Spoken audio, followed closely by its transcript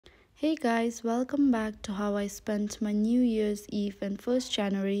Hey guys, welcome back to how I spent my New Year's Eve and 1st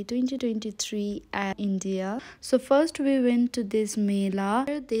January 2023 at India. So first we went to this Mela.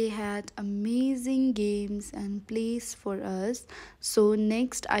 They had amazing games and plays for us. So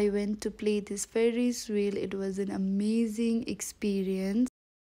next I went to play this Ferris wheel. It was an amazing experience.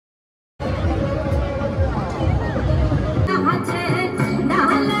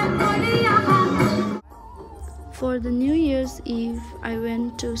 For the New Year's Eve, I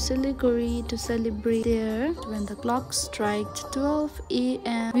went to Siliguri to celebrate there. When the clock struck 12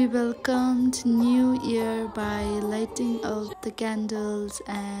 a.m., we welcomed New Year by lighting up the candles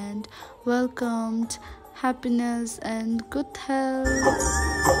and welcomed happiness and good health.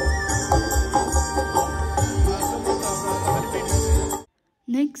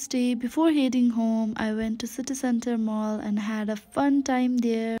 Next day, before heading home, I went to City Center Mall and had a fun time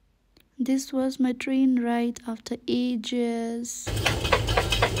there. This was my train ride after ages.